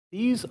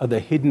These are the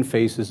hidden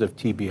faces of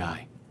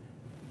TBI.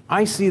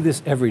 I see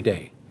this every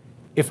day.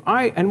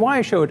 And why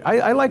I show it,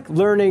 I like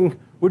learning.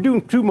 We're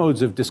doing two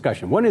modes of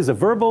discussion. One is a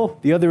verbal,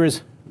 the other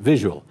is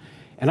visual.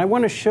 And I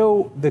want to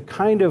show the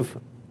kind of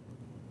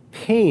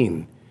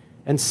pain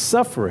and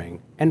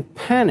suffering and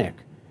panic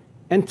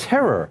and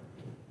terror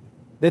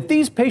that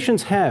these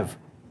patients have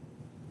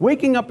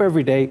waking up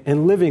every day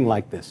and living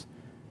like this.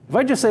 If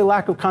I just say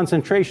lack of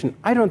concentration,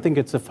 I don't think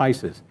it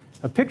suffices.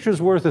 A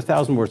picture's worth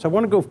 1,000 words. I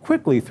want to go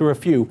quickly through a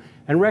few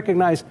and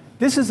recognize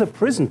this is a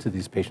prison to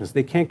these patients.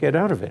 They can't get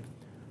out of it.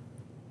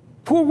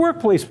 Poor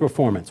workplace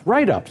performance,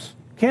 write-ups,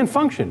 can't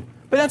function.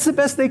 But that's the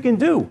best they can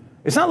do.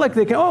 It's not like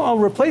they can, oh, I'll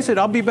replace it,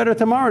 I'll be better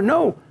tomorrow.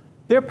 No,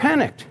 they're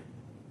panicked.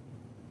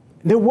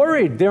 They're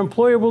worried their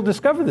employer will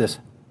discover this.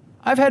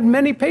 I've had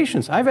many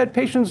patients. I've had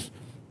patients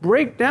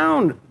break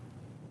down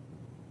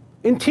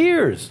in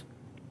tears,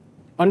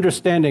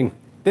 understanding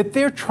that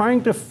they're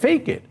trying to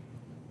fake it.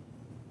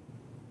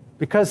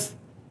 Because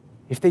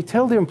if they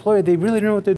tell their employer, they really don't know what they're doing.